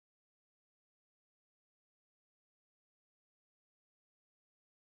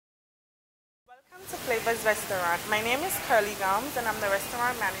Flavours restaurant. My name is Curly Gums and I'm the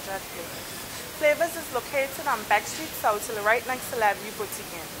restaurant manager at Flavours. Flavours is located on Back Street South, right next to Lavie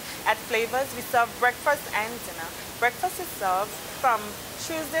Boutique Inn. At Flavours, we serve breakfast and dinner. Breakfast is served from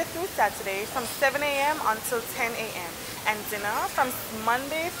Tuesday through Saturday from 7 a.m. until 10 a.m. and dinner from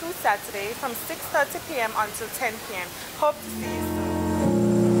Monday through Saturday from 6:30 p.m. until 10 p.m. Hope to see you soon.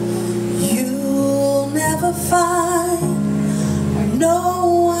 You'll never find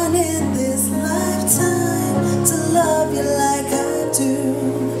no one in this lifetime to love you like I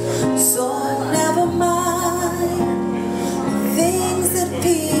do. So never mind the things that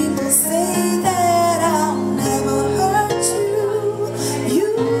people say that I'll never hurt you.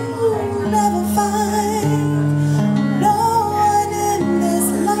 You'll never find no one in this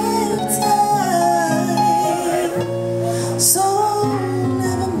lifetime. So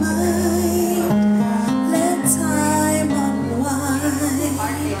never mind, let time unwind.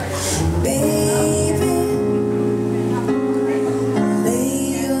 Baby, lay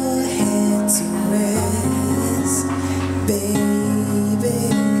your head to rest. Baby,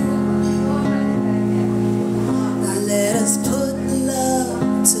 now let us put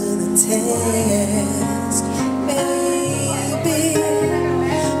love to the test. Baby,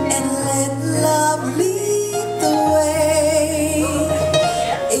 and let love lead the way.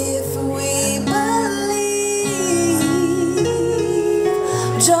 If we believe,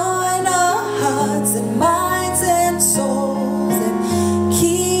 join our hearts and minds and souls and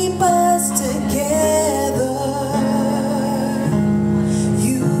keep us together.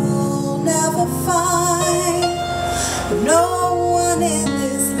 You'll never find no one in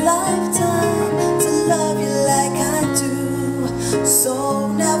this lifetime to love you like I do. So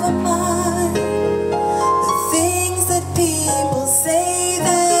never mind the things that people say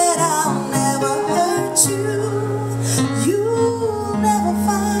that I'll never hurt you. You'll never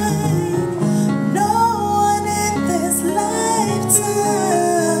find no one in this lifetime.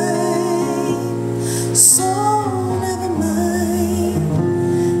 So never mind,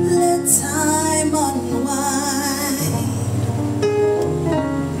 let time unwind.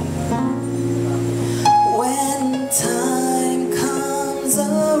 When time comes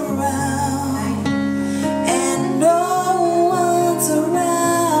around and no one's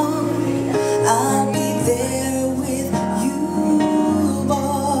around, I'll be there with you,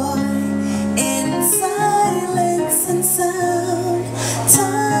 boy, in silence and sound.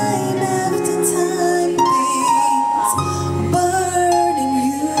 Time after time, things burning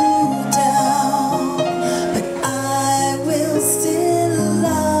you down, but I will still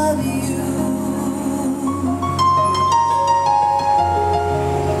love you.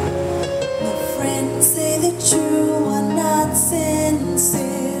 My friends say that you are not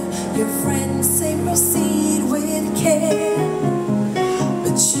sincere. Your friends say proceed with care,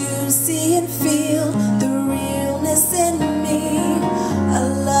 but you see and feel the realness in me. A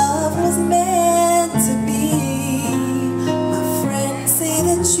love was meant to be. My friends say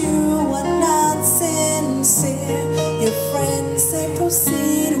that you are